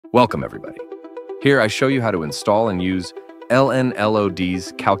Welcome everybody. Here I show you how to install and use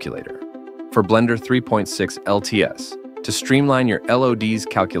LODs calculator for Blender 3.6 LTS to streamline your LODs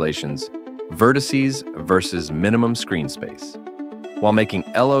calculations, vertices versus minimum screen space, while making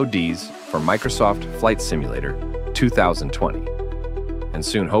LODs for Microsoft Flight Simulator 2020, and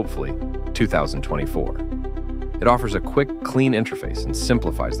soon hopefully 2024. It offers a quick, clean interface and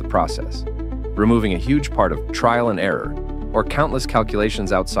simplifies the process, removing a huge part of trial and error or countless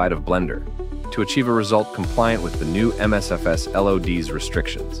calculations outside of Blender to achieve a result compliant with the new MSFS LODs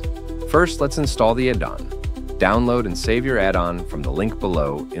restrictions. First, let's install the add-on. Download and save your add-on from the link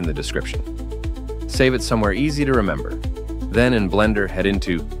below in the description. Save it somewhere easy to remember. Then in Blender, head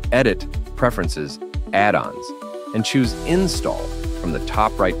into Edit, Preferences, Add-ons, and choose Install from the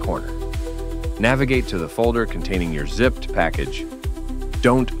top right corner. Navigate to the folder containing your zipped package.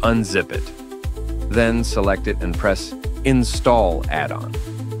 Don't unzip it. Then select it and press Install Add-on.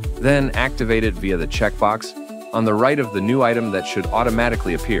 Then activate it via the checkbox on the right of the new item that should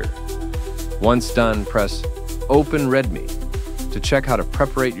automatically appear. Once done, press Open README to check how to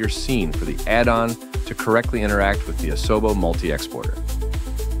preparate your scene for the add-on to correctly interact with the Asobo multi-exporter.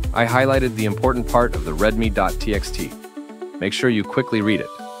 I highlighted the important part of the readme.txt. Make sure you quickly read it.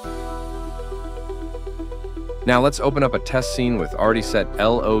 Now let's open up a test scene with already set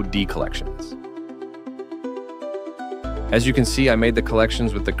LOD collections. As you can see, I made the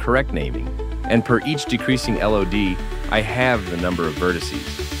collections with the correct naming, and per each decreasing LOD, I have the number of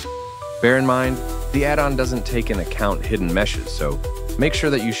vertices. Bear in mind, the add-on doesn't take into account hidden meshes, so make sure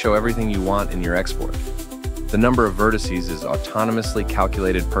that you show everything you want in your export. The number of vertices is autonomously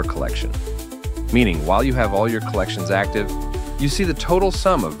calculated per collection, meaning while you have all your collections active, you see the total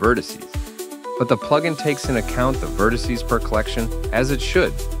sum of vertices. But the plugin takes into account the vertices per collection as it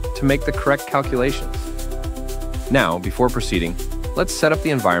should to make the correct calculations. Now, before proceeding, let's set up the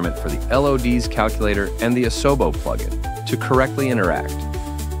environment for the LODs calculator and the Asobo plugin to correctly interact.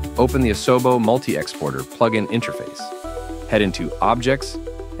 Open the Asobo multi-exporter plugin interface. Head into Objects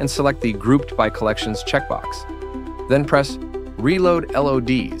and select the Grouped by Collections checkbox. Then press Reload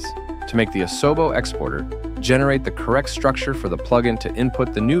LODs to make the Asobo exporter generate the correct structure for the plugin to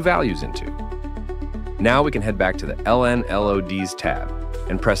input the new values into. Now we can head back to the LODs tab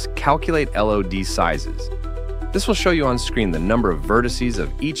and press Calculate LOD Sizes. This will show you on screen the number of vertices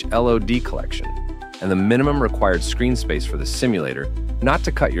of each LOD collection and the minimum required screen space for the simulator not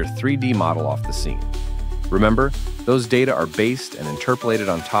to cut your 3D model off the scene. Remember, those data are based and interpolated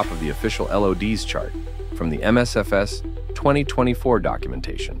on top of the official LODs chart from the MSFS 2024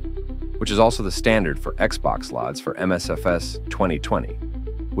 documentation, which is also the standard for Xbox LODs for MSFS 2020,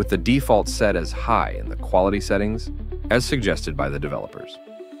 with the default set as high in the quality settings as suggested by the developers.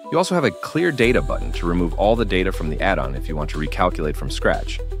 You also have a Clear Data button to remove all the data from the add-on if you want to recalculate from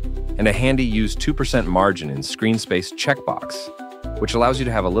scratch, and a handy Use 2% margin in screen space checkbox, which allows you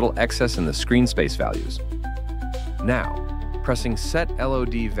to have a little excess in the screen space values. Now, pressing Set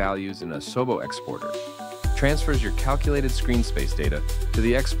LOD Values in Asobo Exporter transfers your calculated screen space data to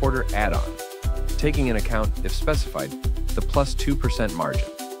the exporter add-on, taking into account, if specified, the +2% margin.